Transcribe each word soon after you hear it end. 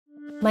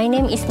My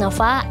name is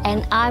Nova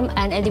and I'm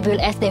an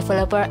AWS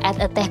developer at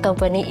a tech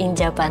company in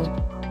Japan.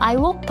 I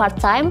work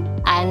part-time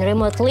and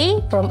remotely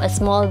from a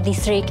small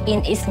district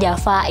in East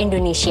Java,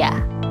 Indonesia.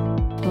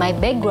 My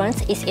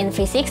background is in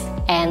physics,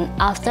 and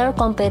after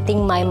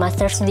completing my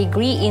master's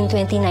degree in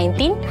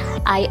 2019,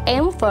 I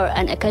aimed for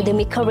an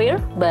academic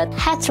career but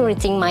had to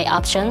rethink my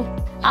option.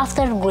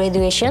 After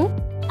graduation,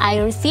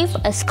 I received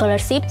a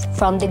scholarship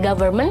from the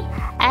government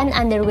and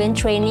underwent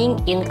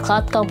training in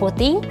cloud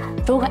computing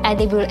through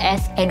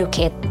AWS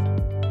Educate.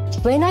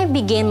 When I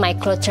began my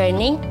cloud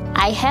training,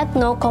 I had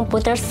no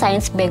computer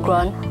science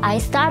background. I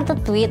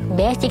started with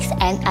basics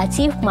and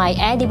achieved my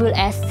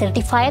AWS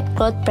Certified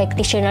Cloud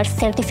Practitioner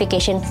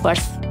certification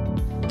first.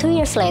 2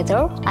 years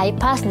later, I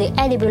passed the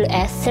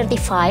AWS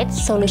Certified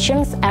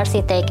Solutions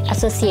Architect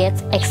Associate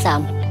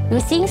exam.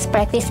 Using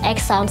practice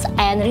exams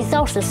and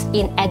resources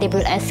in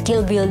AWS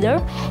Skill Builder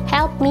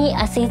helped me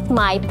assess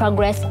my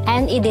progress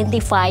and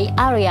identify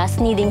areas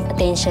needing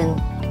attention.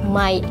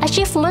 My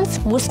achievements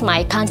boost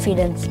my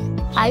confidence.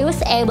 I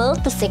was able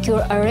to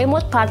secure a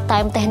remote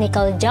part-time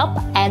technical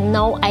job, and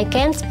now I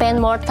can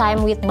spend more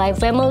time with my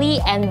family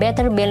and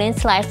better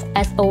balance life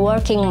as a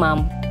working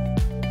mom.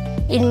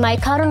 In my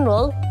current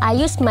role, I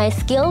use my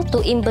skill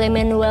to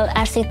implement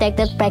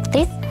well-architected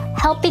practice,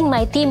 helping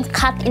my team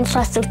cut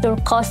infrastructure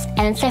costs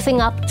and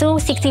saving up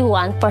to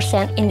 61%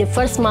 in the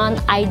first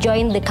month I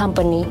joined the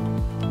company.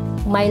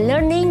 My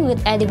learning with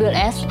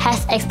AWS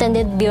has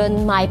extended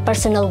beyond my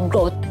personal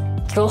growth.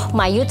 Through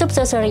my YouTube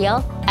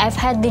tutorial, I've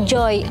had the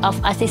joy of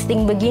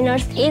assisting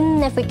beginners in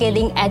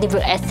navigating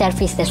AWS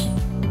services.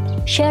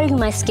 Sharing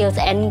my skills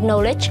and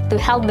knowledge to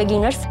help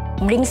beginners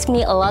brings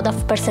me a lot of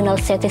personal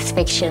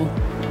satisfaction.